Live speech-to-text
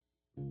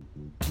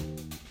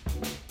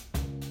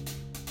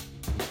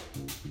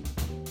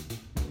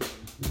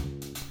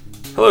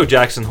Hello,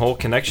 Jackson Hole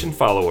Connection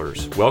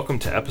followers. Welcome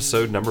to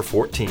episode number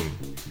 14.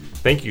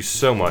 Thank you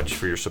so much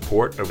for your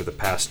support over the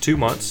past 2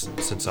 months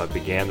since I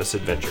began this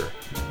adventure.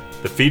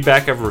 The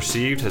feedback I've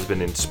received has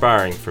been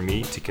inspiring for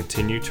me to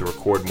continue to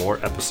record more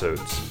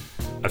episodes.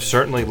 I've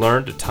certainly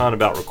learned a ton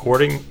about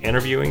recording,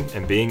 interviewing,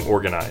 and being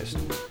organized.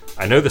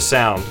 I know the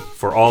sound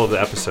for all of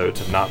the episodes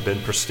have not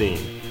been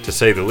pristine, to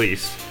say the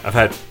least. I've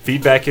had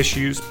feedback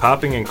issues,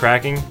 popping and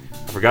cracking.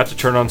 I forgot to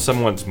turn on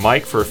someone's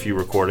mic for a few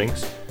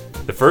recordings.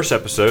 The first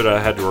episode I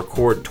had to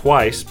record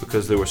twice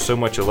because there was so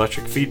much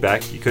electric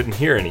feedback you couldn't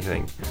hear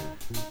anything.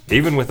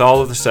 Even with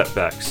all of the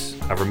setbacks,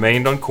 I've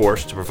remained on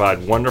course to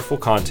provide wonderful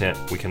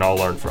content we can all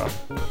learn from.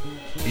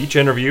 Each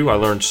interview I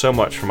learned so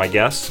much from my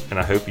guests, and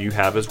I hope you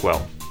have as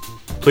well.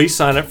 Please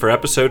sign up for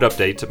episode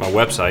updates at my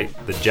website,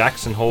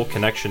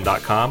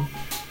 thejacksonholeconnection.com.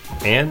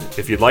 And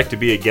if you'd like to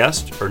be a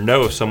guest or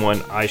know of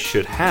someone I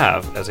should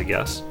have as a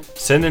guest,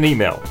 send an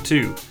email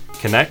to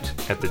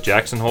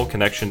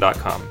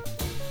connect@thejacksonholeconnection.com.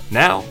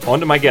 Now, on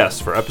to my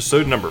guest for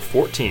episode number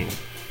 14,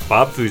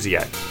 Bob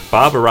Fuziak.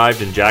 Bob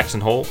arrived in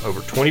Jackson Hole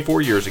over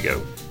 24 years ago.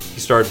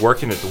 He started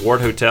working at the Ward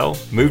Hotel,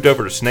 moved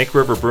over to Snake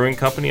River Brewing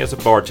Company as a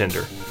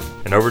bartender,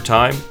 and over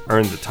time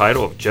earned the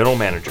title of general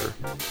manager.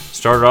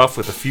 Started off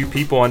with a few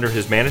people under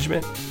his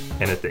management,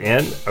 and at the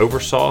end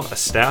oversaw a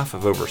staff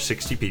of over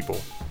 60 people.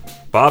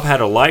 Bob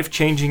had a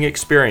life-changing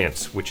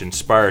experience which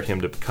inspired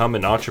him to become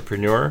an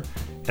entrepreneur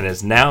and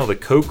is now the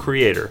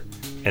co-creator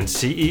and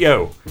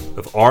CEO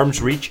of Arms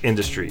Reach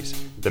Industries,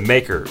 the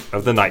maker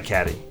of the Night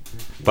Caddy.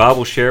 Bob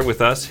will share with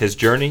us his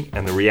journey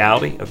and the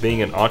reality of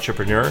being an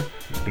entrepreneur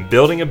and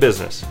building a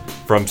business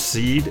from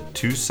seed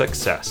to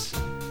success.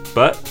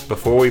 But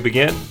before we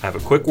begin, I have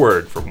a quick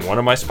word from one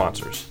of my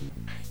sponsors.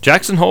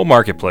 Jackson Hole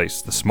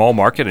Marketplace, the small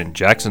market in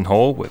Jackson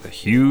Hole with a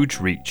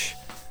huge reach.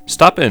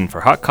 Stop in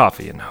for hot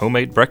coffee and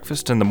homemade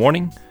breakfast in the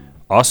morning,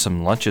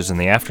 awesome lunches in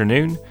the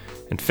afternoon,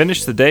 and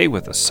finish the day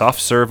with a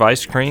soft-serve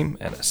ice cream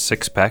and a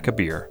 6-pack of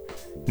beer.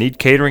 Need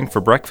catering for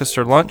breakfast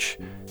or lunch?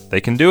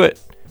 They can do it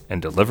and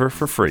deliver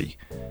for free.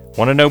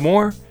 Want to know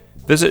more?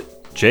 Visit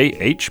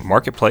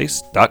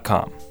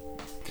jhmarketplace.com.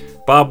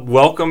 Bob,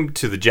 welcome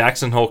to the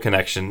Jackson Hole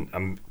Connection.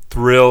 I'm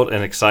thrilled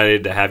and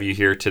excited to have you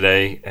here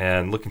today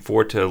and looking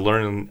forward to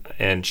learning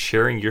and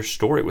sharing your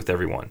story with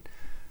everyone.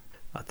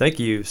 Thank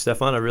you,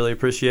 Stefan. I really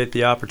appreciate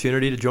the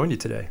opportunity to join you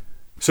today.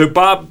 So,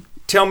 Bob,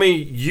 tell me,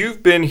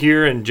 you've been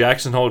here in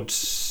Jackson Hole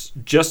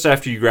just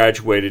after you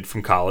graduated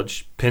from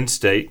college, Penn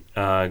State.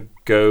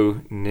 Go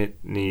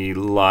Nittany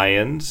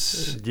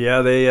Lions.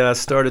 Yeah, they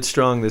started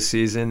strong this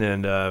season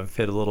and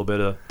hit a little bit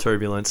of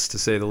turbulence, to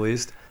say the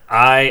least.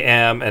 I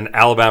am an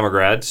Alabama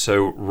grad,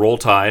 so roll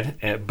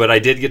tide. But I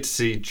did get to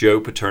see Joe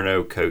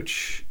Paterno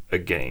coach a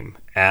game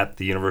at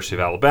the University of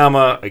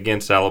Alabama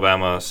against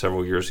Alabama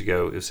several years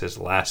ago. It was his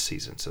last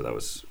season, so that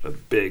was a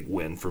big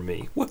win for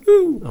me.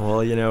 Woohoo!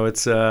 Well, you know,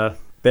 it's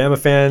Bama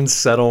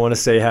fans, I don't want to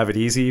say have it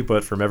easy,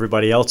 but from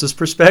everybody else's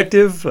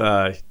perspective,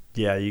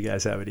 yeah, you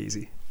guys have it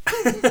easy.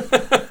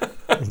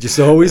 Just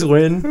always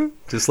win,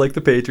 just like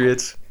the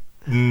Patriots.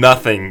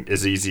 Nothing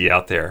is easy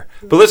out there.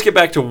 But let's get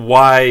back to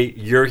why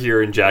you're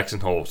here in Jackson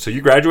Hole. So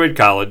you graduated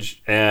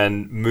college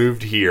and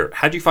moved here.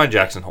 How'd you find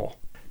Jackson Hole?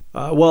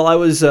 Well, I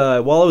was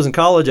while I was in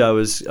college, I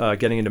was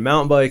getting into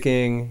mountain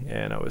biking,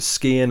 and I was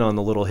skiing on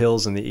the little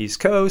hills in the East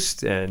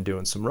Coast and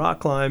doing some rock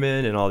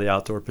climbing and all the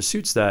outdoor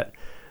pursuits that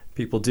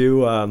people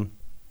do.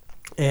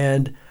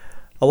 And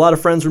a lot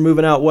of friends were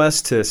moving out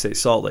west to, say,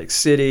 Salt Lake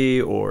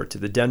City or to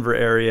the Denver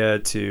area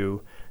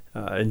to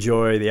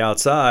enjoy the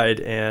outside.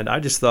 And I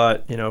just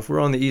thought, you know, if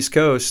we're on the East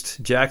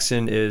Coast,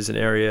 Jackson is an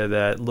area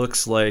that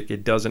looks like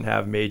it doesn't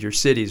have major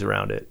cities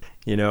around it.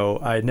 You know,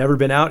 I'd never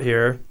been out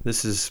here.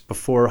 This is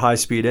before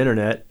high-speed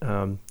internet.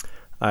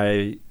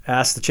 I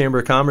asked the Chamber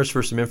of Commerce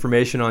for some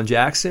information on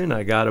Jackson.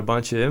 I got a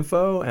bunch of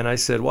info, and I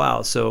said,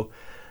 wow, so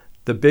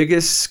the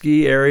biggest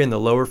ski area in the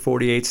lower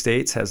 48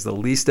 states has the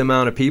least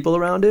amount of people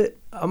around it.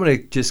 I'm going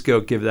to just go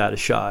give that a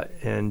shot.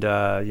 And,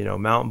 you know,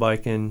 mountain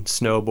biking,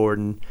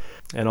 snowboarding,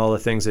 and all the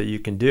things that you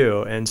can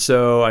do. And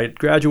so I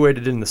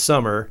graduated in the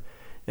summer,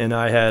 and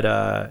I had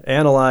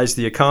analyzed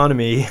the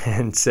economy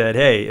and said,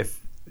 hey,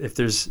 if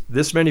there's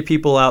this many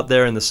people out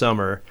there in the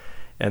summer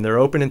and they're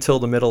open until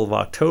the middle of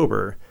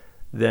October,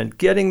 then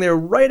getting there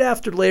right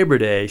after Labor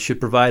Day should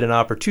provide an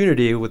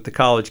opportunity with the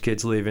college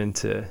kids leaving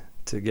to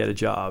get a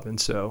job. And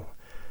so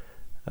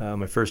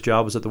my first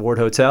job was at the Ward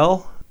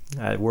Hotel.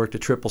 I worked a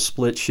triple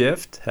split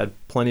shift, had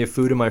plenty of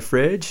food in my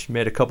fridge,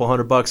 made a couple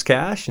 $100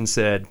 cash, and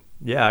said,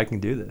 yeah, I can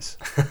do this.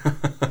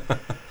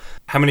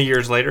 How many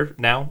years later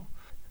now?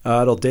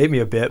 It'll date me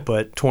a bit,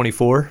 but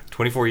 24.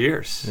 24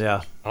 years.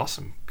 Yeah.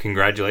 Awesome.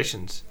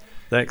 Congratulations.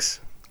 Thanks.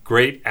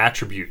 Great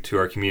attribute to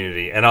our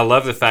community. And I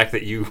love the fact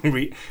that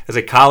you, as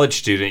a college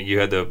student, you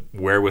had the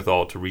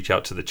wherewithal to reach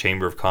out to the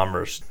Chamber of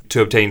Commerce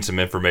to obtain some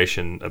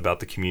information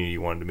about the community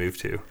you wanted to move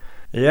to.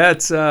 Yeah,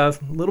 it's a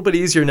little bit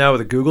easier now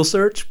with a Google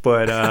search,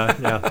 but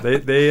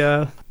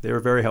yeah, they were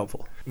very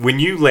helpful. When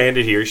you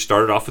landed here, you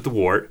started off with the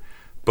Ward,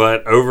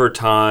 But over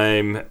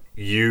time,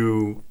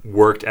 you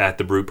worked at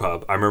the brew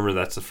pub. I remember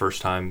that's the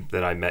first time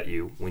that I met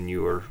you, when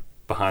you were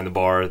behind the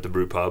bar at the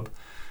brew pub.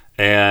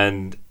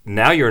 And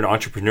now you're an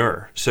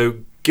entrepreneur. So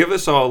give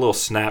us all a little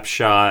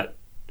snapshot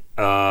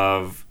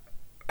of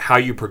how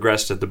you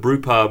progressed at the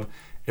brew pub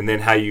and then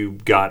how you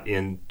got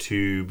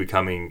into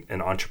becoming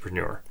an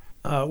entrepreneur.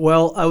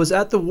 Well, I was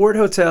at the Ward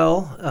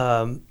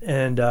Hotel,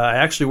 and I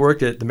actually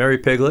worked at the Merry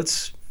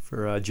Piglets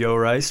for Joe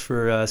Rice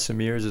for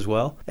some years as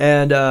well,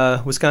 and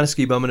was kind of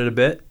ski bumming it a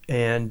bit.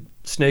 And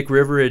Snake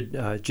River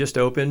had just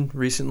opened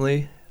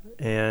recently,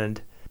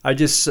 and I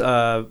just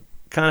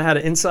kind of had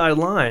an inside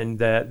line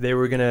that they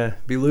were going to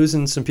be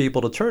losing some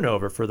people to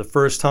turnover for the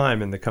first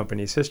time in the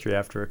company's history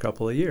after a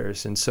couple of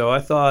years. And so I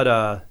thought,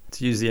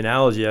 to use the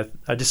analogy,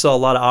 I just saw a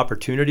lot of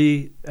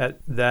opportunity at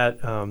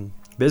that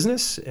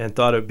business, and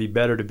thought it would be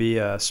better to be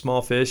a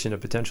small fish in a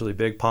potentially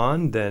big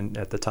pond than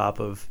at the top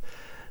of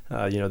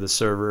the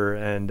server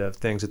end of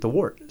things at the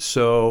Wart.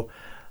 So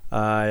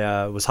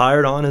I was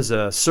hired on as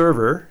a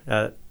server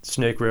at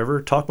Snake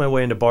River, talked my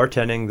way into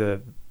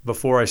bartending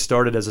before I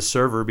started as a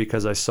server,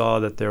 because I saw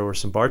that there were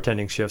some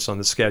bartending shifts on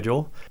the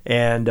schedule,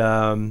 and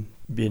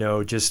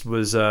just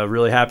was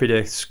really happy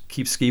to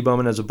keep ski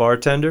bumming as a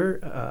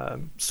bartender.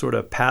 Sort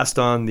of passed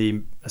on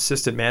the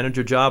assistant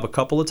manager job a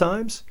couple of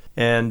times,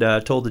 and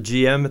told the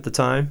GM at the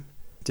time,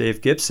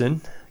 Dave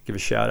Gibson, give a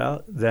shout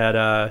out, that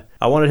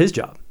I wanted his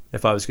job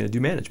if I was going to do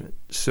management.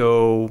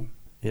 So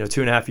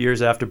 2.5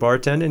 years after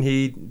bartending,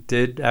 he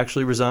did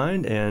actually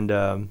resign, and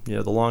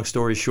the long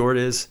story short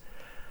is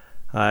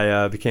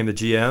I became the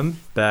GM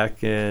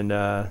back in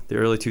the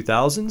early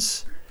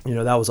 2000s.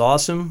 That was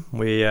awesome.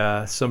 We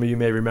some of you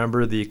may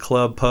remember the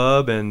club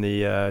pub and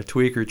the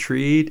tweaker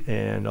treat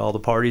and all the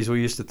parties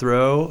we used to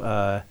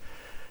throw,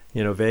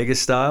 Vegas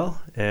style.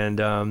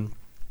 And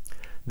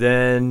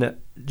then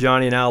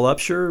Johnny and Al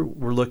Upshur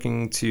were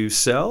looking to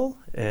sell,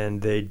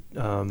 and they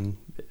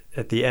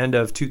at the end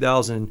of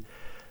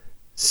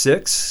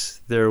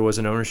 2006 there was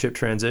an ownership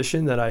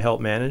transition that I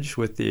helped manage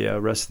with the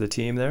rest of the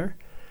team there.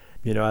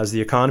 As the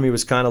economy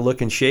was kind of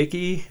looking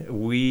shaky,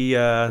 we,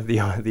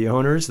 the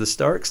owners, the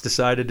Starks,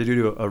 decided to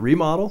do a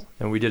remodel,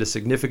 and we did a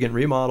significant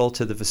remodel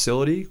to the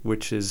facility,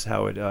 which is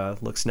how it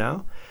looks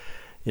now.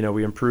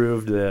 We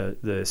improved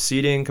the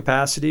seating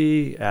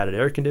capacity, added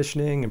air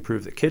conditioning,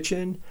 improved the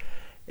kitchen,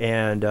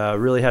 and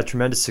really had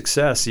tremendous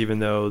success, even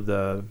though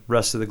the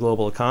rest of the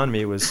global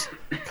economy was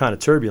kind of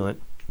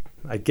turbulent.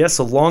 I guess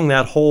along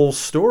that whole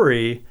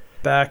story,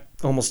 back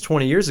almost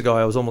 20 years ago,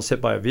 I was almost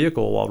hit by a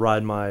vehicle while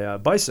riding my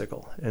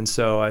bicycle. And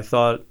so I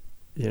thought,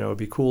 it'd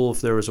be cool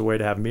if there was a way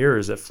to have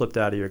mirrors that flipped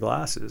out of your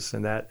glasses.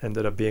 And that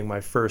ended up being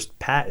my first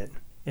patent.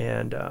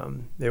 And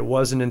it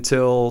wasn't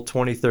until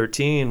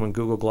 2013, when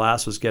Google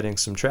Glass was getting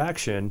some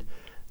traction,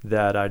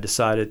 that I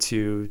decided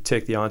to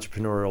take the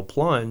entrepreneurial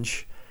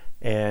plunge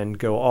and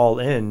go all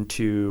in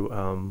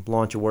to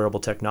launch a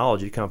wearable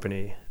technology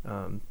company.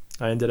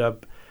 I ended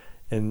up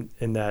in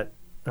that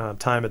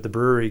time at the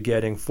brewery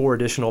getting 4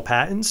 additional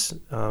patents,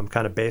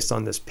 kind of based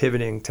on this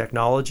pivoting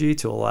technology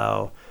to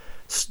allow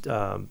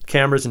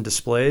cameras and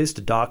displays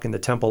to dock in the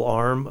temple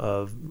arm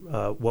of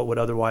what would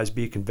otherwise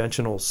be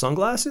conventional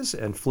sunglasses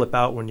and flip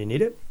out when you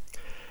need it.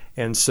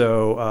 And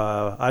so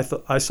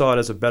I saw it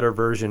as a better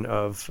version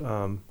of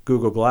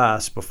Google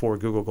Glass before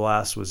Google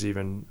Glass was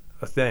even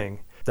a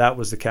thing. That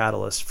was the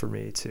catalyst for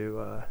me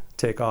to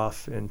take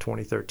off in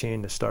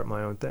 2013 to start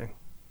my own thing.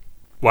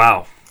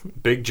 Wow.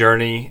 Big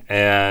journey,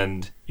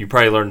 and you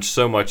probably learned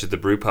so much at the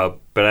brew pub,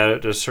 but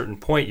at a certain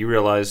point you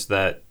realized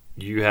that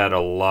you had a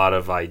lot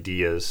of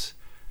ideas.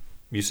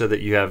 You said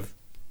that you have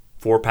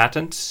 4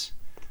 patents?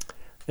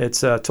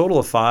 It's a total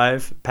of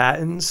 5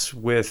 patents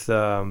with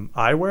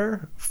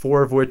eyewear,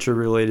 4 of which are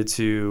related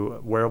to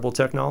wearable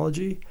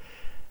technology.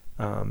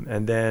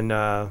 And then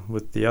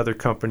with the other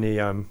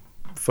company I'm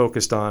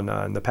focused on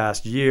in the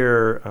past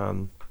year,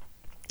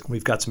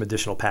 we've got some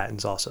additional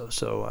patents also.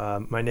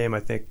 So my name,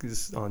 I think,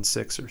 is on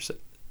 6,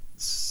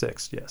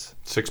 yes.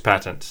 6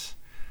 patents.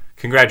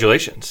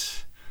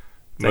 Congratulations.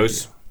 Thank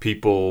Most you.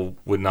 people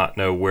would not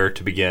know where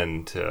to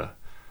begin to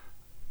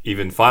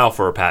even file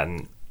for a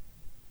patent.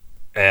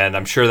 And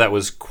I'm sure that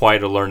was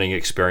quite a learning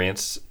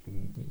experience,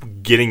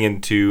 getting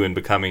into and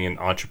becoming an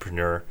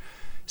entrepreneur.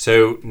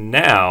 So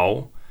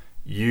now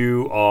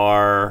you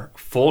are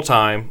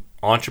full-time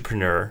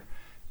entrepreneur,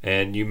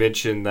 and you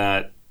mentioned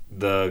that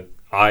the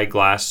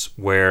eyeglass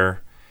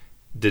wear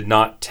did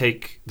not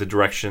take the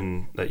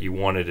direction that you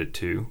wanted it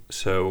to.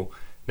 So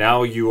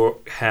now you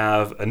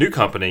have a new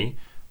company,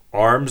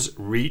 Arms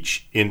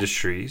Reach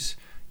Industries.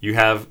 You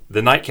have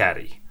the Night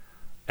Caddy.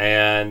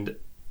 And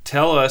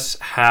tell us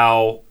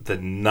how the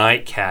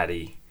Night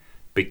Caddy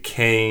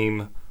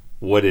became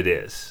what it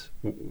is.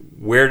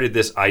 Where did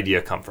this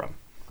idea come from?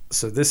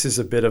 So this is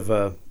a bit of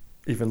a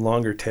even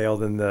longer tale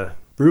than the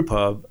brew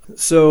pub.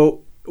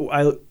 So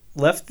I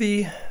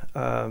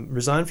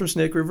resigned from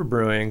Snake River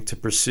Brewing to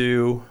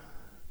pursue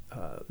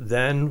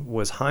then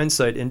was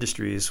Hindsight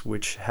Industries,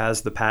 which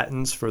has the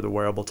patents for the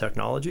wearable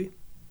technology.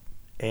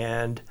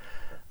 And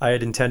I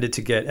had intended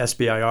to get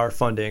SBIR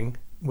funding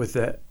with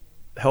the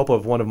help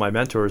of one of my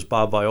mentors,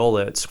 Bob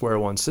Viola at Square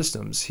One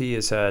Systems, he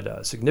has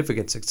had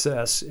significant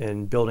success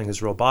in building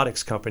his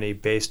robotics company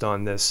based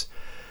on this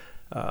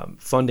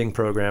funding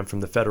program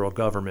from the federal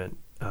government.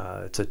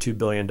 It's a $2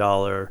 billion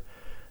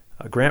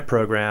grant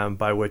program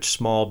by which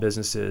small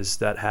businesses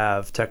that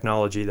have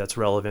technology that's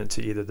relevant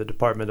to either the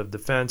Department of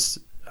Defense,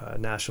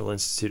 National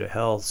Institute of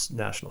Health,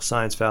 National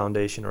Science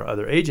Foundation, or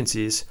other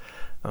agencies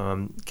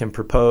can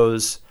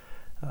propose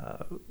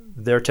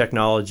their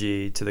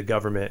technology to the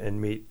government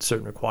and meet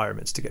certain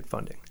requirements to get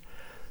funding.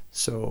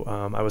 So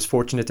I was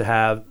fortunate to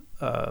have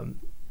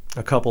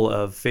a couple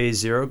of Phase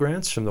Zero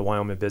grants from the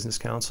Wyoming Business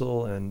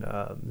Council and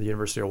the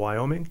University of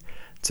Wyoming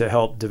to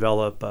help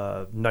develop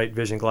night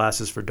vision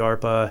glasses for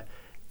DARPA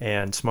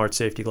and smart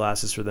safety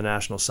glasses for the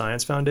National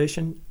Science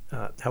Foundation.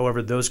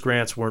 However, those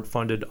grants weren't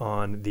funded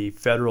on the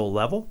federal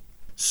level.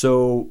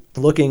 So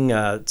looking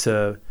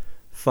to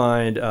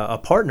find a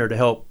partner to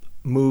help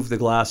move the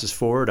glasses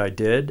forward, I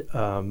did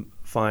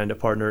find a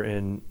partner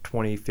in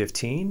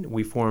 2015.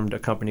 We formed a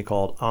company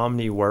called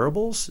Omni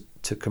Wearables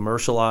to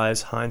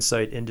commercialize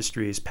Hindsight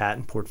Industries'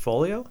 patent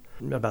portfolio.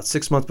 About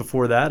 6 months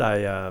before that,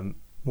 I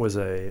was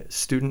a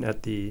student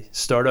at the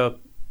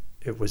startup.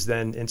 It was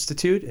then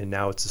Institute, and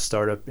now it's a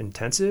startup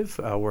intensive,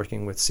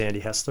 working with Sandy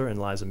Hessler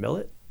and Liza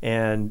Millett.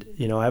 And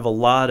I have a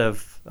lot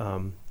of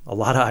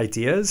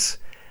ideas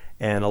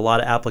and a lot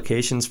of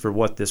applications for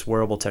what this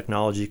wearable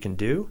technology can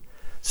do.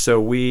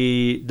 So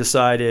we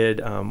decided,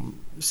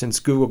 since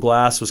Google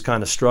Glass was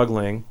kind of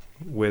struggling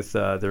with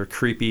their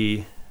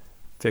creepy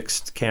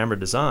fixed camera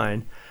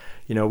design,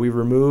 we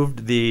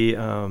removed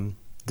the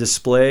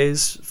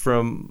displays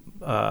from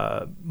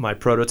my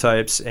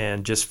prototypes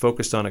and just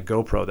focused on a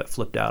GoPro that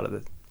flipped out of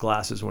the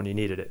glasses when you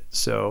needed it.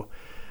 So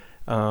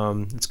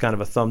it's kind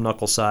of a thumb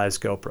knuckle size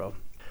GoPro.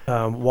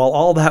 While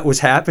all that was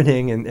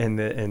happening and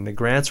the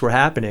grants were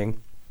happening,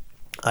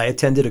 I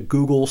attended a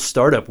Google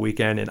startup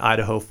weekend in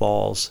Idaho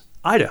Falls,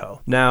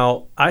 Idaho.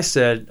 Now, I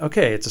said,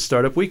 okay, it's a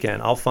startup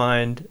weekend. I'll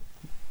find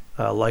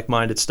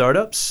like-minded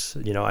startups.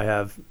 I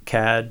have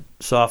CAD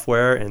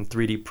software and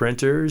 3D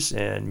printers,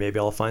 and maybe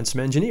I'll find some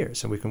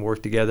engineers, and we can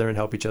work together and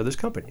help each other's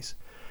companies.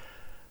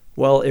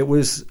 Well, it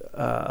was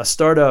a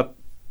startup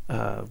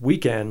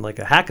weekend, like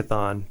a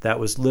hackathon, that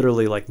was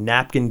literally like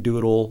napkin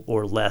doodle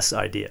or less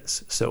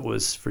ideas. So it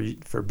was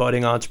for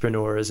budding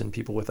entrepreneurs and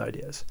people with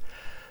ideas.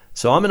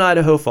 So I'm in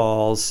Idaho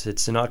Falls.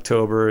 It's in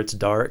October. It's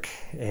dark,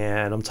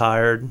 and I'm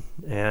tired,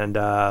 and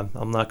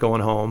I'm not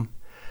going home.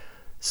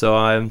 So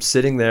I'm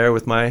sitting there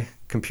with my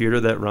computer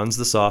that runs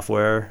the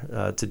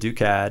software to do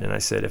CAD, and I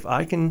said, if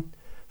I can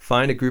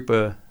find a group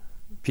of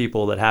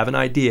people that have an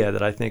idea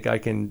that I think I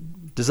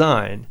can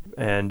design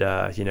and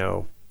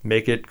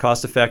make it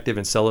cost effective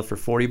and sell it for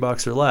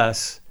 $40 or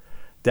less,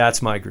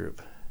 that's my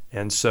group.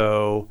 And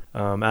so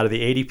out of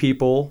the 80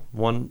 people,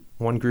 one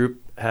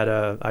group had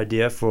an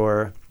idea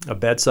for a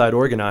bedside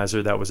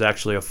organizer that was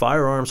actually a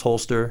firearms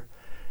holster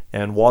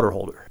and water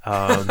holder.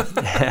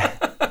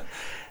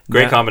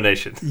 Great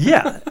combination.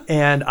 Yeah.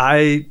 And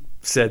I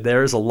said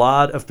there's a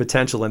lot of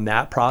potential in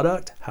that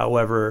product.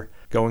 However,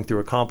 going through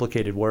a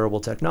complicated wearable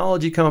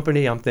technology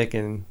company, I'm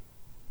thinking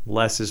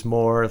less is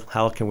more.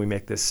 How can we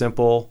make this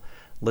simple?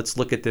 Let's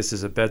look at this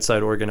as a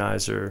bedside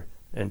organizer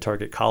and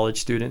target college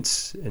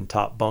students in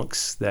top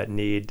bunks that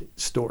need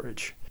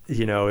storage.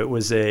 It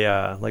was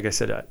like I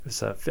said, I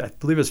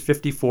believe it was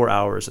 54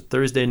 hours, a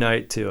Thursday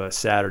night to a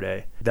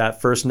Saturday.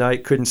 That first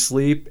night, couldn't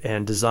sleep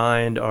and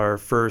designed our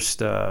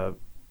first,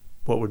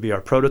 what would be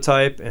our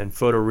prototype, and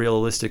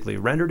photorealistically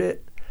rendered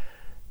it.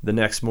 The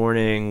next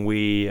morning,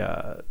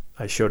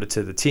 I showed it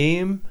to the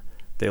team.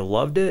 They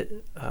loved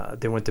it.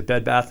 They went to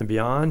Bed Bath &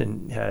 Beyond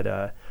and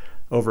had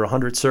over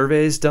 100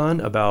 surveys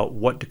done about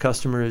what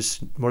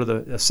are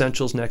the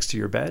essentials next to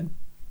your bed.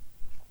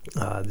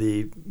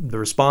 The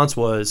response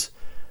was,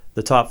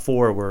 the top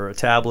four were a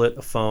tablet,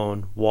 a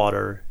phone,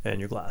 water,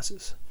 and your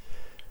glasses.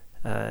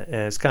 And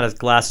it's kind of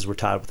glasses were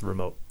tied with the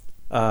remote.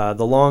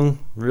 The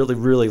really,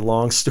 really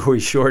long story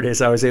short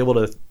is I was able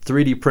to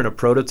 3D print a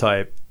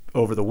prototype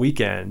over the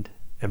weekend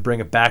and bring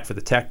it back for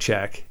the tech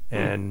check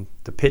and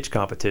the pitch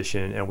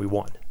competition, and we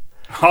won.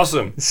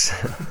 Awesome.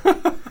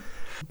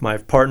 My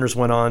partners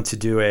went on to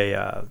do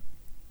a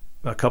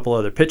couple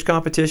other pitch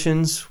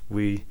competitions.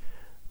 We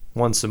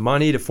won some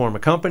money to form a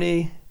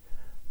company.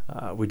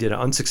 We did an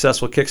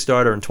unsuccessful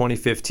Kickstarter in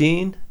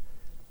 2015.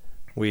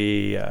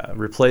 We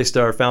replaced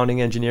our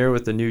founding engineer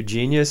with a new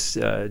genius,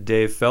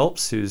 Dave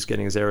Phelps, who's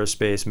getting his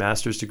aerospace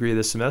master's degree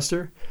this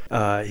semester.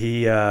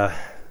 He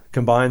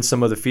combined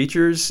some of the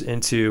features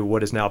into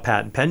what is now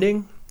patent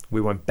pending. We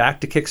went back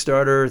to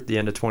Kickstarter at the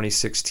end of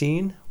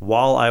 2016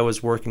 while I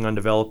was working on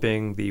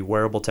developing the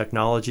wearable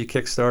technology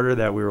Kickstarter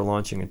that we were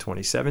launching in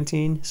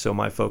 2017. So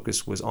my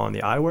focus was on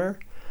the eyewear.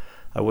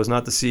 I was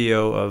not the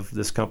CEO of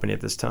this company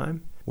at this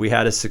time. We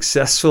had a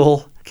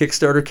successful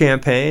Kickstarter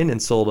campaign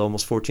and sold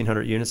almost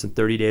 1,400 units in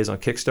 30 days on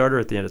Kickstarter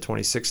at the end of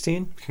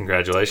 2016.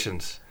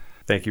 Congratulations.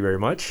 Thank you very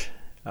much.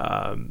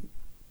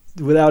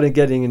 without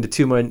getting into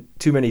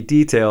too many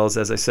details,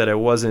 as I said, I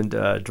wasn't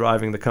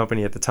driving the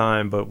company at the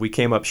time, but we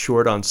came up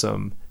short on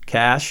some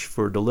cash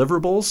for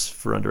deliverables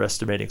for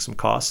underestimating some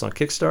costs on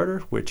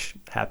Kickstarter, which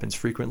happens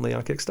frequently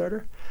on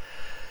Kickstarter.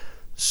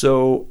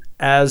 So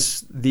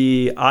as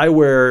the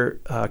eyewear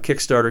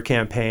Kickstarter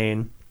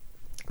campaign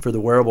for the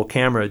wearable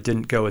camera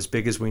didn't go as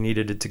big as we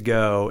needed it to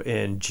go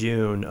in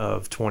June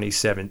of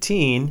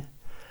 2017,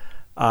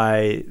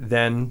 I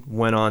then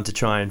went on to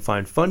try and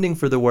find funding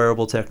for the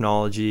wearable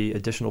technology,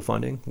 additional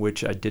funding,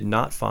 which I did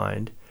not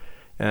find.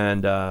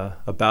 And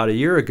about a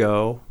year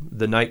ago,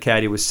 the Night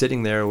Caddy was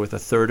sitting there with a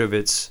third of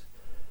its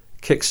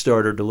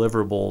Kickstarter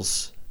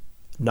deliverables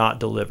not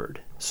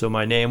delivered. So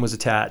my name was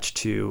attached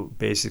to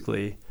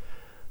basically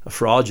a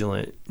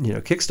fraudulent,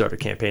 Kickstarter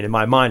campaign. In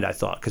my mind, I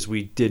thought, because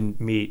we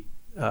didn't meet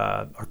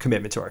our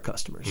commitment to our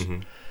customers.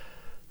 Mm-hmm.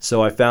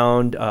 So I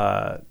found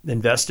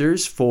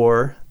investors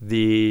for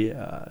the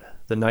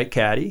Night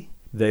Caddy.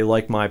 They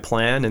liked my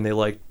plan and they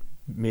liked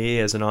me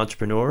as an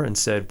entrepreneur and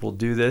said, we'll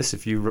do this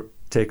if you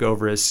take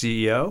over as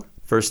CEO.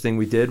 First thing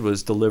we did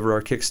was deliver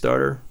our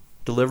Kickstarter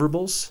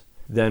deliverables.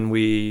 Then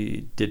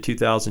we did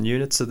 2,000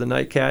 units of the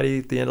Night Caddy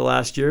at the end of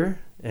last year.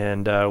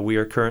 And we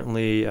are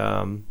currently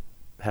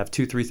have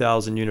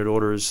 3,000 unit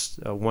orders.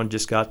 One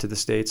just got to the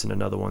States and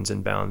another one's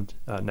inbound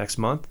next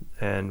month.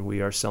 And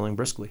we are selling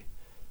briskly.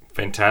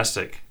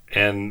 Fantastic.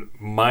 And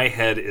my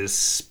head is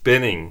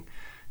spinning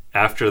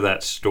after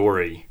that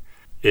story.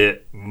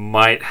 It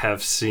might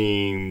have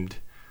seemed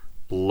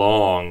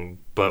long,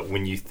 but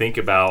when you think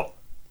about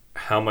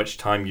how much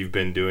time you've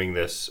been doing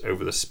this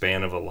over the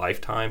span of a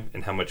lifetime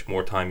and how much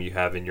more time you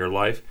have in your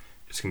life,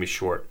 it's going to be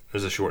short.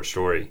 It's a short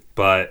story,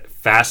 but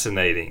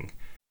fascinating.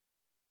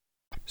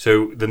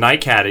 So the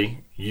Night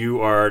Caddy,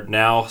 you are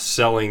now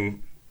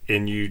selling,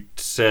 and you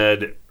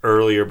said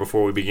earlier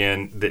before we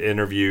began the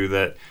interview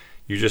that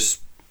you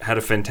just had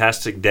a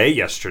fantastic day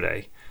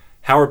yesterday.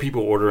 How are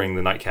people ordering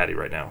the Night Caddy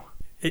right now?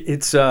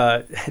 It's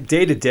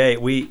day to day.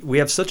 We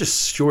have such a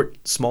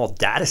small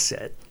data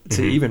set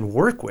to even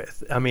work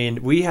with. I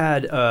mean, we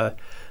had a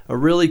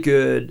really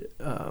good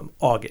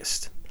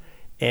August,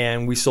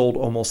 and we sold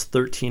almost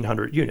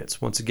 1,300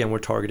 units. Once again, we're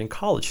targeting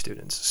college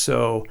students.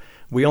 So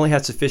we only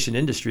had sufficient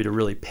industry to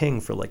really ping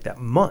for like that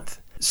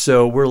month.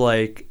 So we're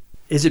like,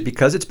 is it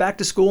because it's back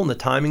to school and the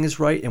timing is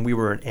right and we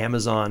were an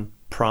Amazon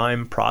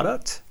Prime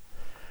product?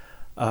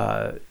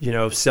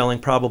 Selling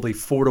probably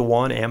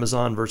 4-to-1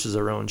 Amazon versus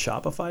our own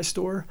Shopify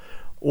store?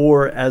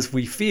 Or as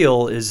we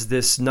feel, is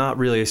this not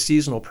really a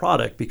seasonal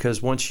product?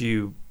 Because once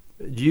you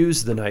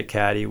use the Night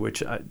Caddy,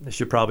 which I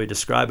should probably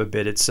describe a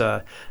bit, it's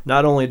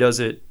not only does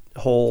it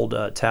hold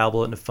a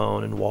tablet and a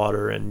phone and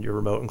water and your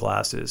remote and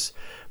glasses,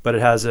 but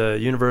it has a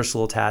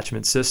universal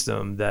attachment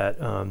system that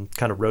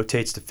kind of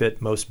rotates to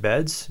fit most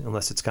beds,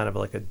 unless it's kind of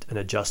like an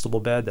adjustable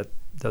bed that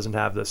doesn't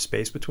have the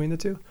space between the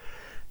two.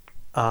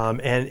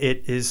 And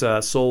it is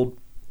sold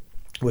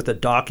with a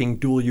docking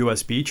dual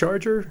USB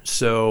charger.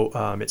 So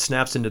it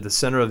snaps into the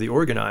center of the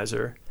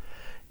organizer,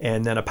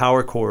 and then a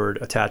power cord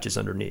attaches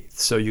underneath.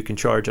 So you can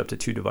charge up to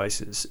 2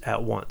 devices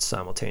at once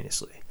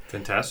simultaneously.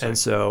 Fantastic. And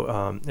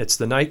so it's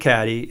the Night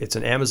Caddy. It's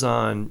an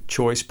Amazon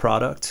Choice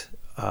product.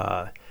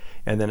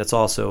 And then it's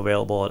also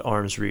available at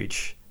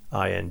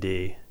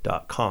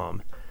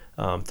armsreachind.com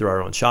through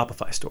our own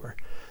Shopify store.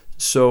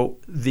 So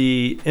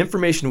the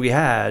information we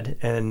had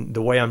and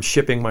the way I'm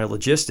shipping my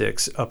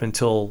logistics up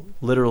until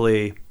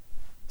literally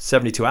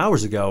 72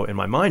 hours ago, in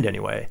my mind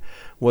anyway,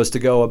 was to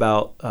go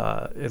about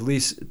at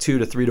least 2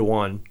 to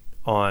 3-to-1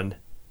 on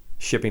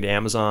shipping to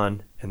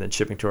Amazon and then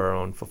shipping to our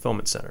own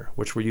fulfillment center,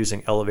 which we're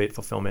using Elevate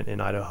Fulfillment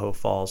in Idaho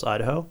Falls,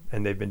 Idaho,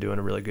 and they've been doing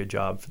a really good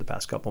job for the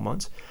past couple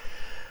months.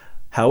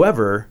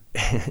 However,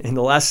 in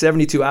the last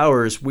 72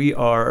 hours, we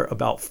are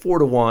about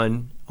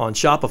 4-to-1 on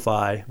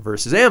Shopify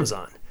versus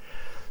Amazon.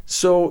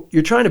 So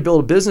you're trying to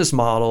build a business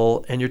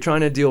model and you're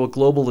trying to deal with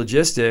global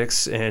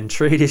logistics and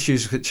trade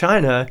issues with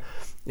China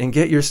and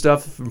get your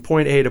stuff from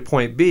point A to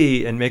point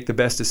B and make the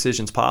best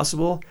decisions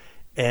possible.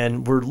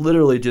 And we're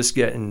literally just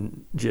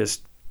getting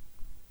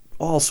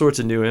all sorts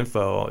of new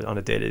info on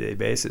a day-to-day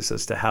basis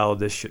as to how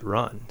this should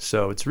run.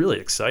 So it's really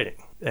exciting.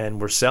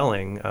 And we're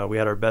selling. We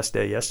had our best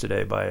day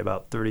yesterday by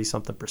about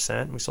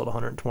 30-something%. We sold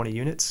 120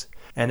 units.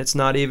 And it's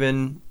not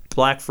even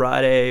Black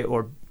Friday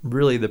or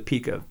really the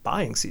peak of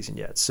buying season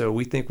yet. So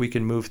we think we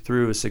can move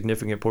through a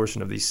significant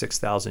portion of these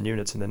 6,000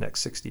 units in the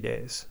next 60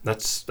 days.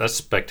 That's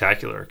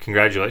spectacular.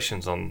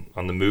 Congratulations on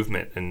the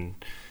movement and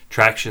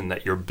traction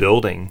that you're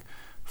building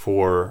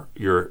for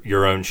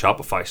your own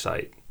Shopify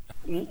site.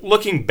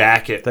 Looking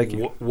back at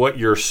what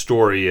your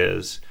story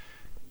is,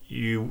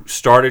 you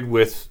started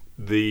with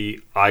the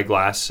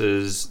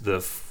eyeglasses,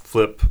 the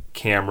flip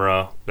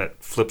camera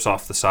that flips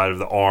off the side of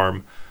the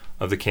arm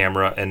of the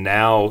camera, and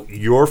now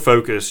your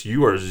focus,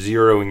 you are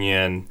zeroing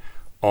in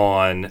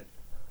on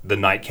the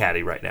Night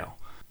Caddy right now.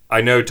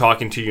 I know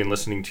talking to you and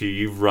listening to you,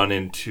 you've run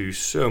into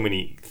so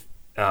many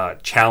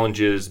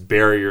challenges,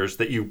 barriers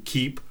that you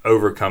keep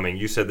overcoming.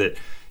 You said that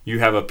you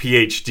have a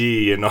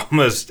PhD in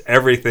almost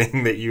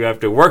everything that you have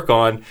to work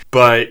on,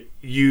 but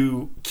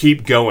you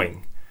keep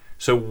going.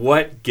 So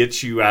what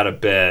gets you out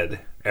of bed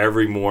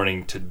every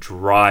morning to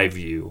drive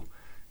you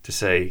to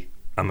say,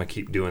 I'm going to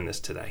keep doing this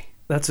today?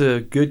 That's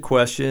a good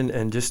question,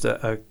 and just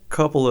a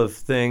couple of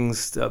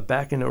things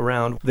backing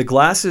around. The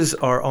glasses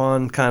are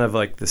on kind of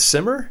like the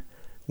simmer.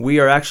 We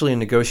are actually in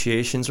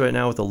negotiations right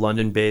now with a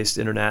London-based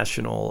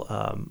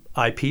international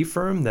IP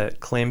firm that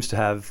claims to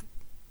have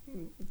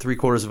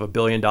 $750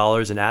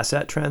 million in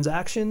asset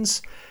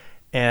transactions.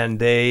 And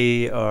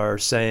they are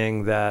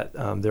saying that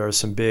there are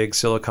some big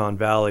Silicon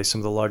Valley, some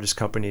of the largest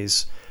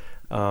companies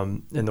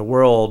in the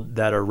world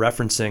that are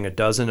referencing a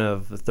dozen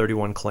of the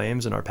 31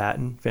 claims in our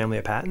family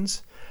of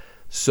patents.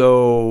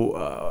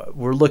 So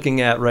we're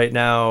looking at right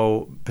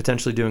now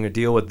potentially doing a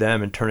deal with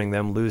them and turning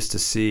them loose to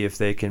see if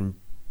they can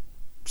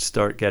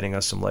start getting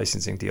us some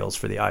licensing deals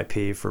for the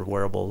IP for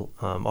wearable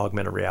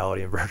augmented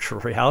reality and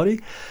virtual reality.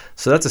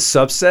 So that's a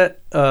subset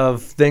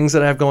of things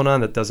that I have going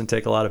on that doesn't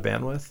take a lot of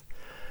bandwidth.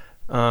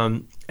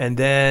 And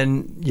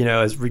then,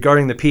 as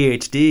regarding the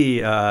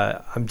PhD,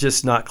 I'm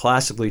just not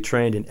classically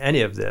trained in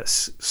any of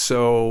this.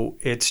 So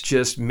it's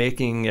just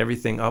making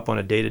everything up on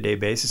a day-to-day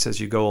basis as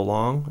you go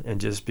along and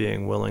just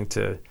being willing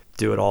to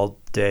do it all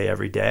day,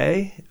 every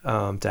day,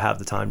 to have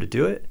the time to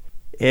do it.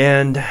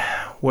 And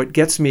what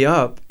gets me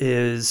up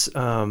is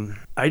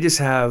I just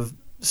have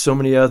so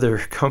many other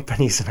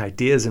companies and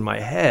ideas in my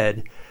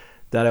head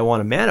that I want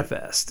to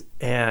manifest.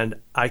 And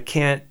I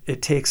can't,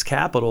 it takes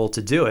capital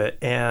to do it.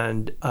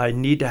 And I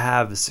need to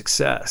have a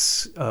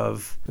success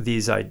of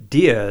these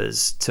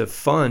ideas to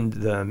fund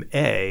them,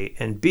 A.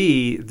 And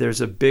B,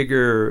 there's a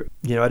bigger,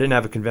 I didn't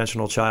have a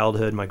conventional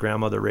childhood. My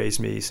grandmother raised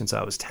me since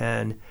I was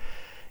 10.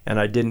 And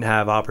I didn't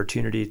have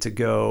opportunity to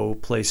go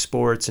play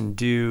sports and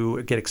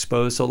get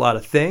exposed to a lot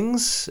of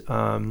things.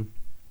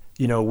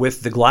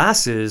 With the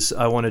glasses,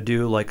 I want to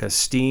do like a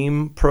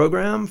STEAM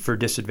program for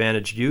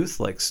disadvantaged youth,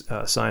 like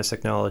science,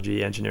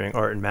 technology, engineering,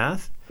 art, and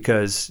math.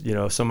 Because,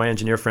 some of my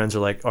engineer friends are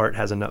like, art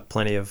has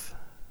plenty of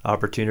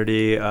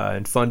opportunity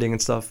and funding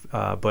and stuff.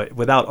 But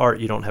without art,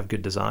 you don't have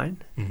good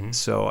design. Mm-hmm.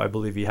 So I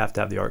believe you have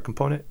to have the art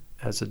component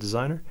as a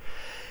designer.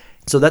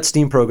 So that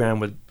STEAM program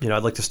would,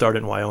 I'd like to start it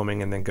in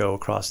Wyoming and then go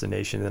across the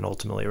nation and then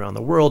ultimately around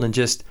the world. And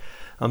just,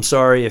 I'm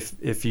sorry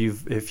if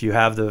you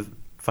have the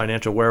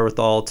financial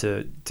wherewithal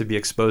to be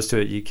exposed to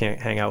it, you can't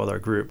hang out with our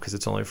group because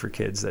it's only for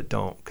kids that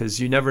don't. Because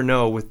you never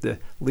know, with the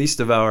least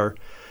of us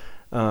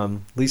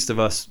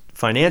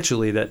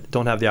financially that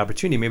don't have the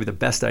opportunity, maybe the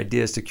best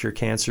ideas to cure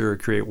cancer or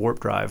create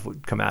warp drive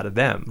would come out of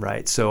them,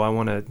 right? So I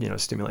want to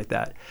stimulate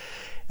that.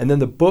 And then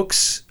the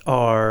books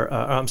are,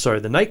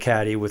 the Night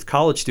Caddy, with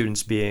college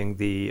students being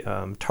the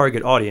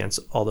target audience,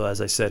 although, as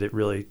I said, it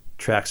really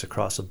tracks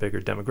across a bigger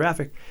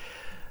demographic.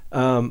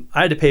 I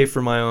had to pay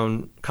for my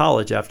own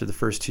college after the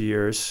first 2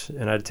 years,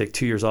 and I had to take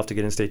 2 years off to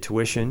get in-state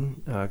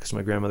tuition because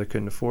my grandmother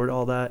couldn't afford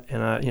all that.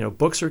 And,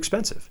 books are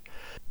expensive.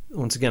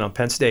 Once again, on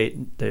Penn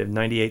State, they have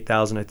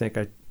 98,000, I think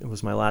it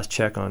was my last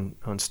check on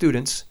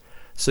students.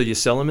 So you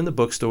sell them in the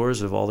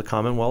bookstores of all the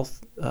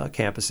Commonwealth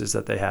campuses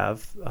that they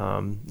have,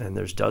 and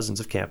there's dozens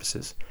of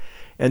campuses.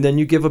 And then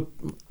you give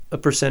a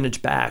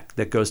percentage back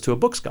that goes to a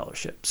book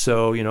scholarship.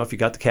 So, if you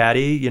got the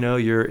caddy,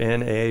 you're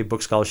in a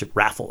book scholarship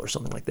raffle or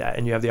something like that,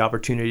 and you have the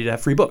opportunity to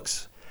have free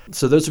books.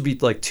 So those would be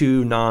like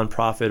two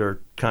nonprofit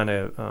or kind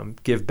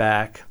of give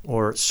back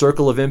or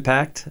circle of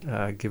impact.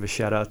 Give a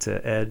shout out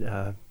to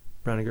Ed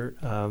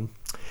Browninger.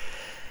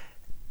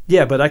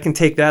 Yeah, but I can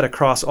take that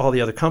across all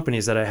the other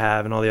companies that I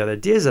have and all the other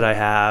ideas that I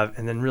have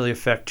and then really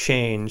affect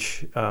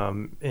change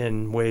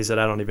in ways that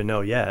I don't even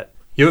know yet.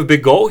 You have a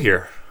big goal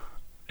here,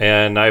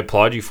 and I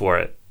applaud you for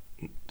it.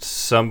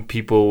 Some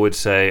people would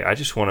say, I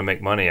just want to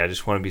make money. I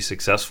just want to be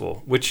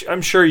successful, which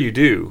I'm sure you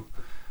do.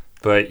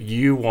 But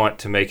you want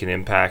to make an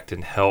impact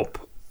and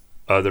help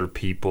other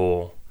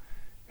people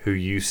who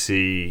you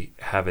see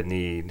have a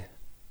need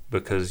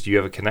because you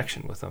have a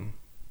connection with them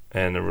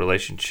and a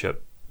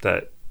relationship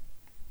that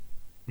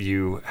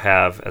you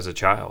have as a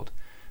child.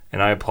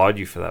 And I applaud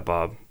you for that,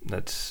 Bob.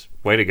 That's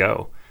way to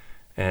go.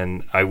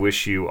 And I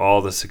wish you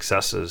all the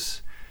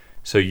successes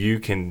so you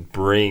can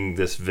bring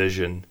this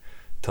vision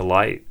to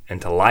light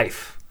and to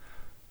life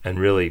and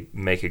really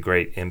make a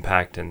great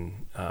impact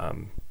and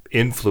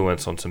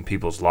influence on some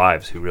people's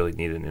lives who really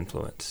need an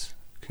influence.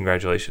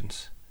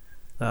 Congratulations.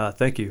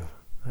 Thank you.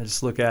 I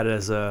just look at it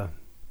as a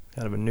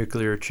kind of a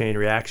nuclear chain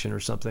reaction or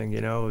something,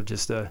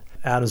 just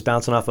atoms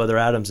bouncing off other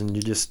atoms, and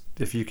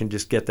if you can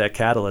just get that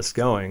catalyst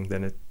going,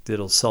 then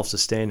it'll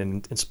self-sustain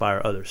and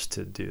inspire others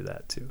to do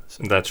that too.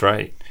 So. That's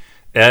right.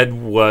 Ed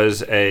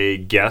was a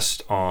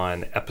guest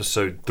on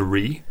episode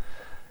 3,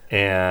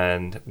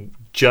 and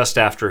just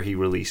after he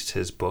released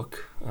his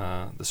book,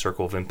 The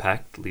Circle of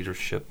Impact,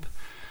 Leadership.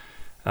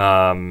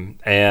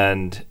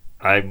 And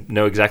I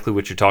know exactly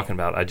what you're talking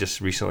about. I just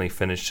recently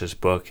finished his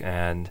book,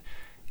 and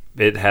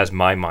it has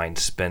my mind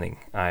spinning.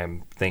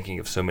 I'm thinking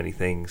of so many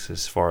things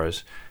as far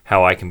as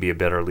how I can be a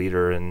better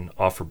leader and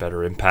offer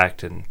better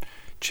impact and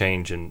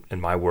change in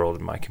my world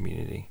and my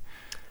community.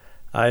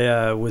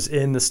 I was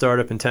in the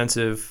Startup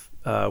Intensive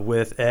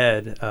with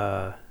Ed,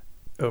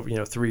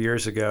 over 3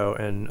 years ago,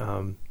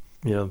 and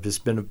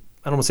just been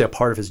I don't want to say a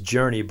part of his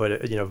journey,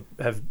 but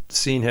have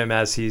seen him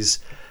as he's,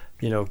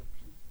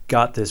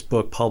 got this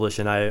book published,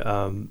 and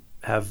I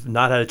have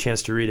not had a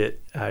chance to read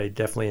it. I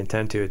definitely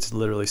intend to. It's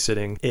literally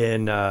sitting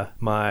in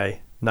my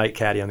night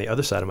caddy on the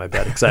other side of my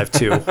bed, because I have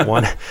two.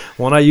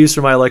 One I use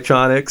for my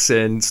electronics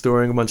and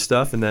storing a bunch of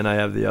stuff, and then I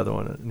have the other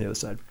one on the other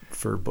side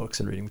for books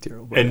and reading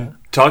material. But, and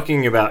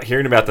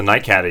hearing about the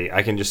night caddy,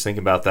 I can just think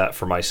about that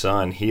for my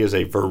son. He is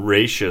a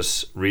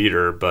voracious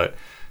reader, but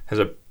has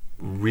a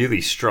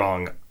really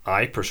strong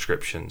eye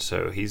prescription.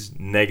 So he's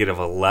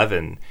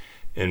 -11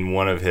 in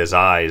one of his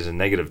eyes and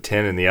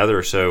 -10 in the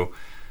other. So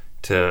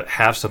to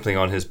have something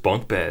on his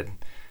bunk bed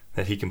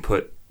that he can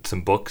put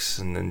some books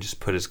and then just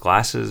put his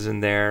glasses in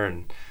there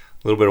and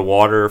a little bit of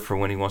water for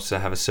when he wants to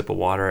have a sip of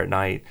water at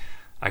night,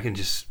 I can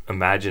just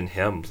imagine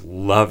him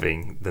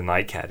loving the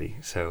night caddy.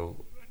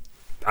 So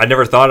I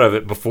never thought of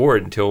it before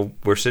until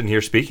we're sitting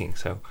here speaking.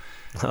 So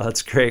oh,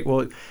 that's great.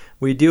 Well,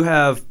 we do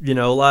have, a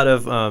lot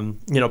of,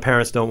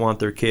 parents don't want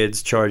their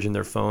kids charging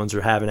their phones or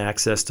having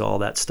access to all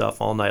that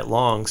stuff all night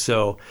long.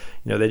 So,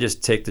 they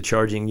just take the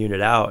charging unit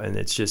out, and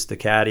it's just the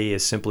caddy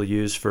is simply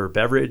used for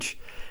beverage,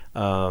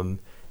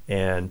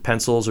 and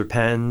pencils or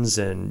pens,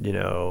 and,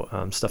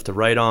 stuff to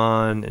write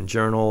on, and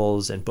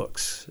journals and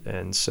books.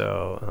 And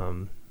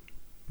so,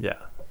 yeah.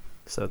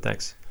 So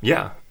thanks.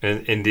 Yeah,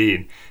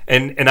 indeed.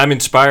 And I'm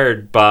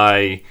inspired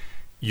by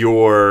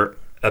your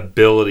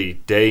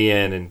ability day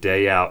in and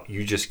day out.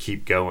 You just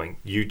keep going.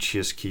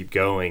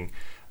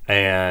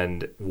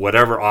 And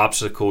whatever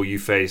obstacle you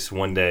face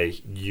one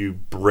day, you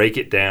break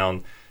it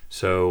down.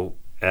 So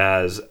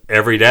as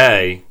every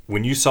day,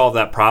 when you solve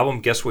that problem,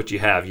 guess what you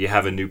have? You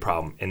have a new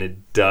problem, and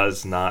it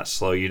does not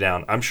slow you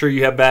down. I'm sure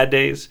you have bad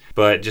days,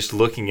 but just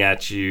looking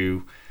at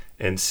you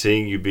and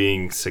seeing you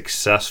being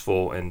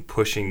successful and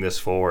pushing this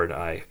forward,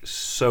 I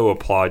so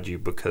applaud you,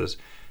 because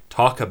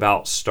talk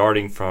about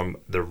starting from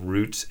the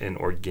roots and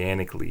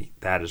organically.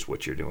 That is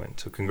what you're doing.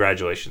 So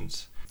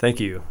congratulations. Thank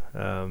you.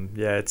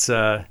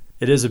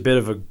 It is a bit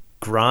of a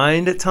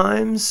grind at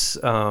times,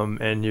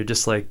 and you're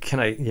just like, can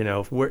I?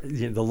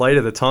 The light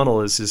of the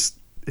tunnel is just,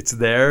 it's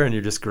there, and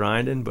you're just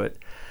grinding. But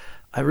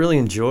I really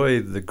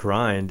enjoy the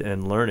grind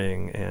and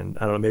learning, and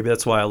I don't know, maybe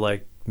that's why I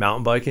like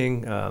mountain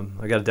biking.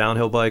 I got a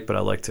downhill bike, but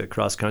I like to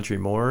cross country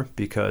more,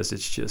 because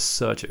it's just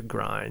such a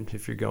grind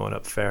if you're going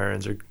up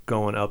Farrens or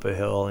going up a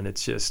hill, and it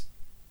just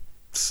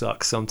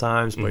sucks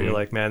sometimes, but you're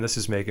like, man, this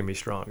is making me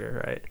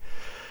stronger, right?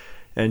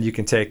 And you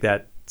can take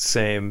that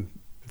same,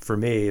 for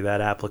me,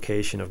 that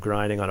application of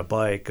grinding on a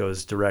bike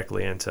goes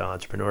directly into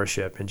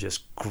entrepreneurship and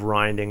just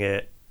grinding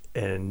it,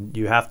 and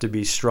you have to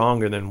be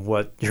stronger than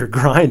what you're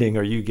grinding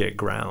or you get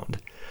ground.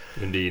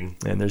 Indeed.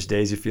 And there's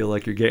days you feel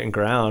like you're getting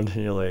ground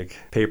and you're like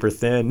paper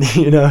thin,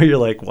 you're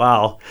like,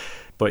 wow.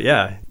 But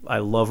yeah, I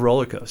love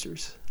roller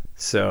coasters.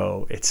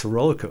 So it's a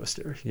roller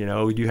coaster,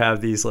 you have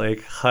these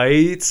like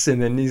heights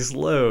and then these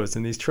lows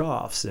and these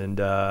troughs. And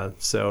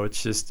so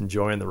it's just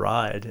enjoying the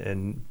ride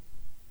and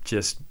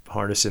just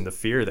harnessing the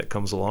fear that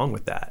comes along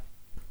with that.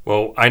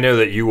 Well, I know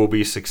that you will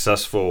be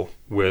successful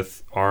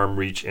with Arm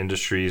Reach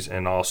Industries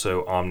and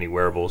also Omni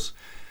Wearables,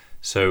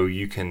 so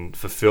you can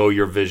fulfill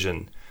your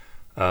vision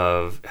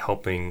of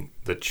helping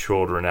the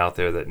children out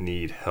there that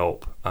need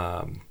help,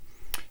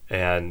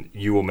 and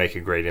you will make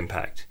a great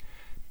impact.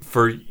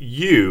 For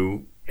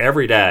you,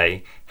 every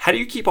day, how do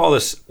you keep all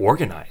this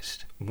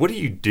organized? What do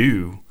you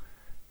do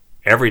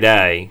every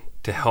day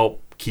to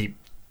help keep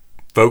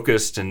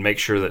focused and make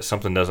sure that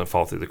something doesn't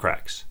fall through the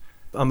cracks?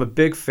 I'm a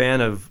big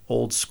fan of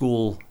old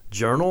school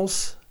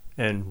journals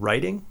and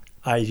writing.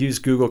 I use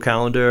Google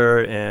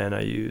Calendar, and I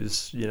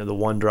use, the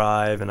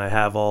OneDrive, and I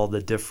have all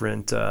the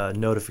different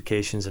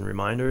notifications and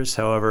reminders.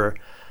 However,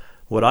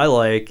 what I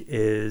like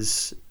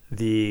is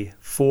the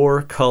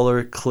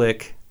 4-color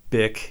click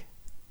Bic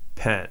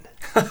pen.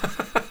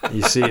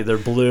 You see, they're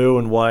blue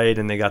and white,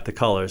 and they got the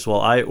colors.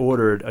 Well, I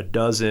ordered a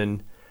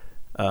dozen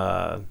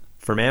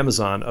from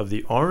Amazon of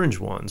the orange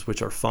ones,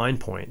 which are fine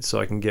point,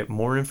 so I can get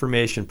more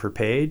information per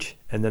page.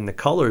 And then the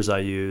colors I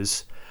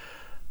use,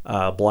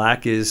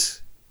 black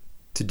is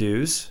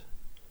to-dos.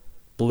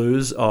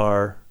 Blues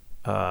are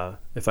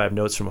if I have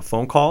notes from a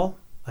phone call.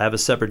 I have a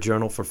separate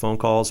journal for phone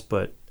calls,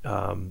 but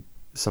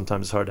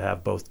sometimes it's hard to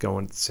have both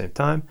going at the same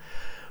time.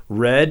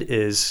 Red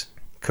is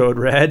code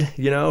red,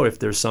 if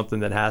there's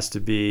something that has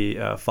to be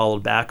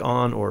followed back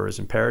on or is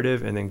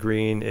imperative. And then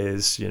green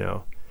is,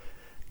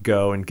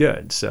 go and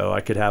good. So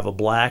I could have a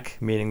black,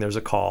 meaning there's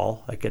a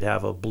call. I could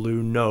have a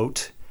blue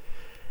note,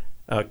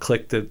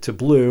 click to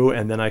blue,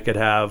 and then I could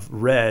have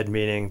red,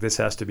 meaning this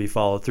has to be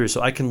followed through.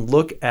 So I can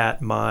look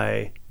at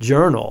my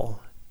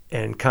journal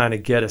and kind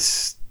of get a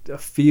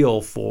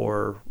feel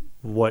for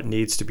what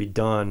needs to be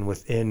done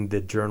within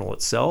the journal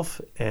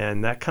itself.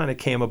 And that kind of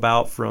came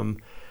about from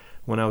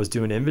when I was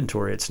doing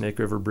inventory at Snake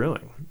River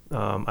Brewing.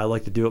 I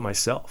like to do it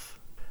myself.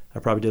 I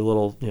probably did a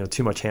little,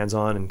 too much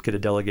hands-on and could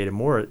have delegated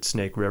more at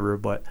Snake River,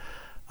 but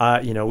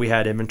we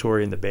had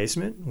inventory in the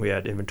basement. We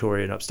had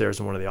inventory upstairs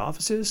in one of the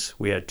offices.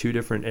 We had 2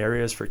 different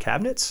areas for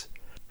cabinets,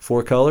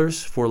 4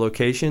 colors, 4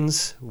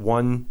 locations,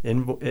 1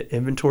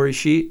 inventory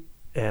sheet,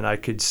 and I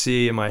could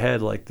see in my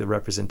head like the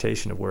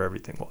representation of where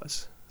everything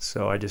was.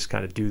 So I just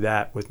kind of do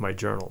that with my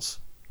journals.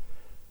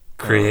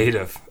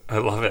 Creative. I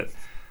love it.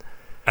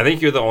 I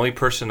think you're the only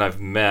person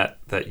I've met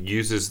that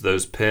uses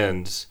those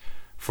pens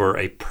for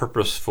a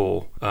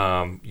purposeful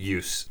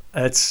use.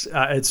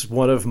 It's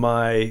one of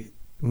my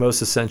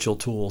most essential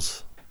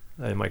tools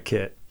in my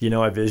kit.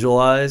 I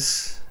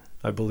visualize.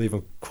 I believe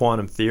in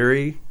quantum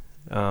theory.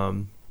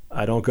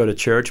 I don't go to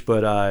church,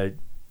 but I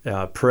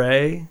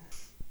pray,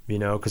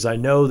 because I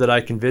know that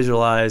I can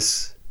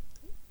visualize.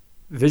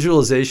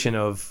 Visualization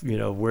of,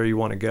 where you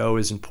want to go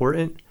is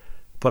important,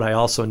 but I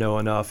also know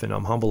enough, and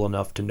I'm humble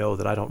enough to know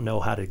that I don't know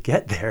how to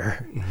get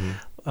there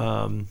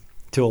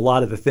to a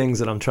lot of the things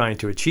that I'm trying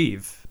to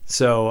achieve.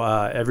 So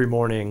every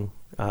morning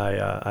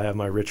I have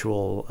my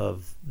ritual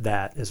of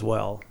that as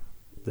well.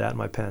 That and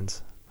my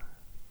pens.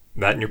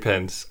 That and your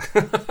pens.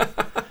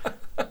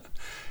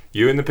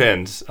 You and the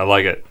pens. I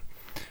like it.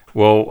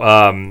 Well,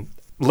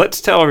 let's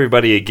tell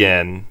everybody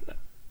again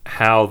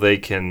how they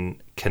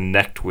can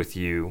connect with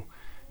you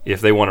if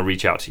they want to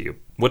reach out to you.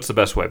 What's the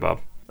best way,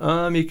 Bob?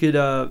 You could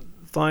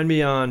find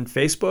me on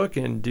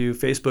Facebook and do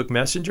Facebook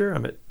Messenger.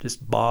 I'm at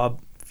just Bob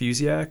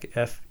Fuziak,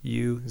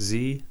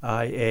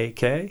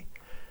 Fuziak.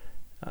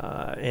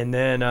 And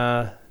then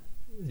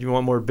you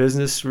want more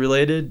business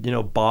related,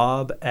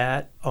 Bob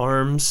at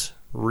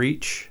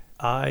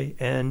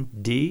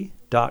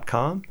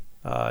armsreachind.com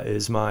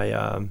is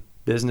my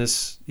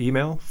business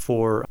email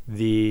for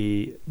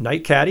the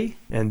Night Caddy.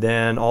 And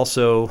then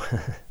also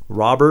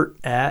Robert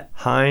at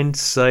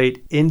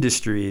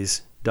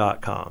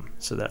hindsightindustries.com.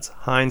 So that's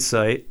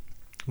hindsight,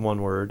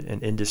 one word,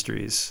 and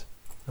industries,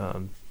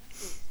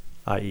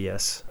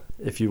 IES.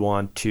 If you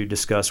want to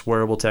discuss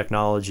wearable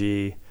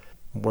technology,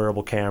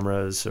 wearable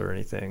cameras, or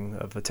anything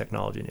of a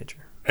technology nature.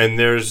 And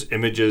there's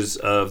images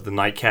of the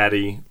Night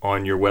Caddy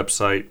on your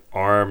website,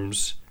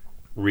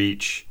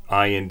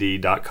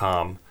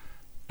 armsreachind.com,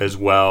 as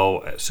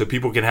well, so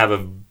people can have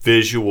a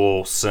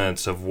visual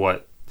sense of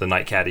what the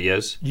Night Caddy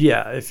is.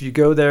 Yeah, if you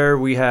go there,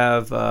 we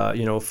have a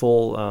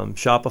full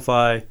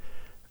Shopify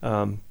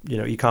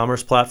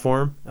e-commerce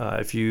platform.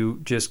 If you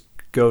just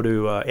go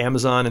to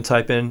Amazon and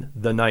type in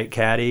the Night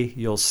Caddy,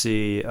 you'll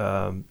see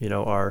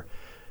our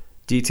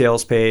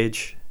details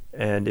page.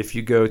 And if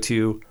you go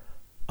to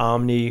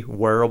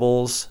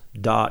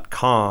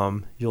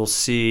omniwearables.com, you'll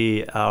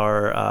see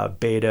our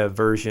beta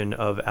version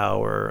of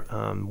our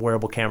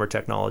wearable camera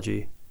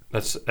technology.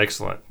 That's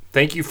excellent.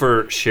 Thank you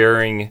for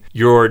sharing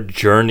your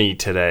journey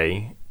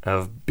today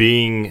of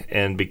being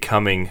and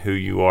becoming who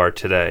you are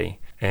today.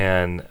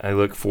 And I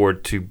look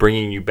forward to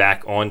bringing you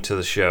back onto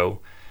the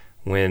show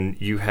when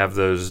you have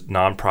those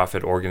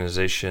nonprofit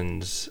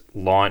organizations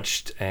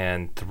launched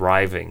and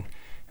thriving.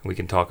 And we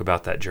can talk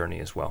about that journey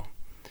as well.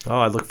 Oh,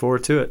 I look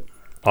forward to it.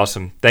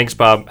 Awesome. Thanks,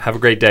 Bob. Have a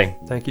great day.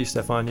 Thank you,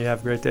 Stefan. You have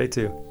a great day,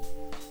 too.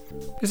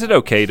 Is it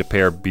okay to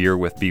pair beer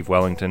with beef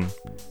Wellington?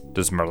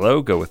 Does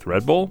Merlot go with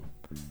Red Bull?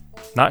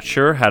 Not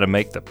sure how to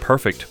make the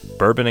perfect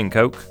bourbon and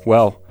Coke?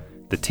 Well,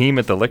 the team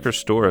at the liquor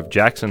store of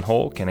Jackson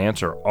Hole can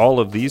answer all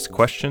of these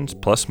questions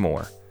plus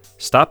more.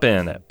 Stop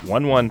in at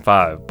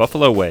 115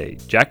 Buffalo Way,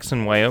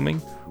 Jackson,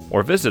 Wyoming,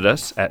 or visit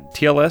us at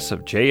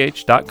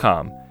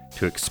tlsofjh.com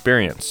to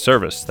experience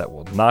service that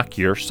will knock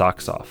your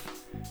socks off.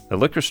 The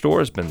liquor store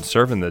has been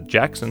serving the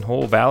Jackson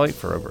Hole Valley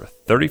for over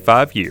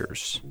 35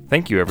 years.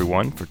 Thank you,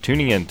 everyone, for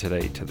tuning in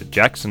today to the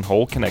Jackson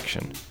Hole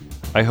Connection.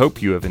 I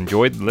hope you have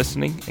enjoyed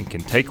listening and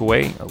can take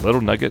away a little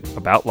nugget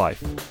about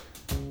life.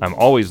 I'm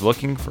always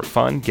looking for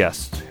fun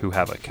guests who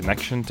have a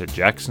connection to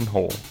Jackson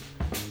Hole.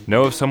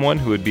 Know of someone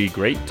who would be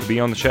great to be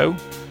on the show?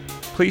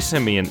 Please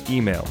send me an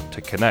email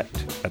to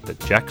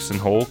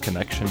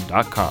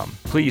connect@thejacksonholeconnection.com.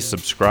 Please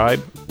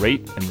subscribe,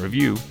 rate, and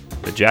review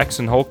the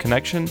Jackson Hole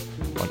Connection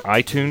on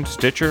iTunes,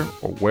 Stitcher,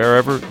 or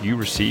wherever you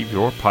receive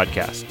your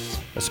podcasts.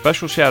 A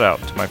special shout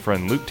out to my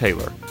friend Luke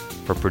Taylor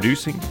for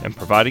producing and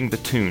providing the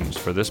tunes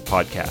for this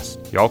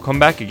podcast. Y'all come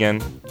back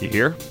again, you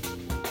hear?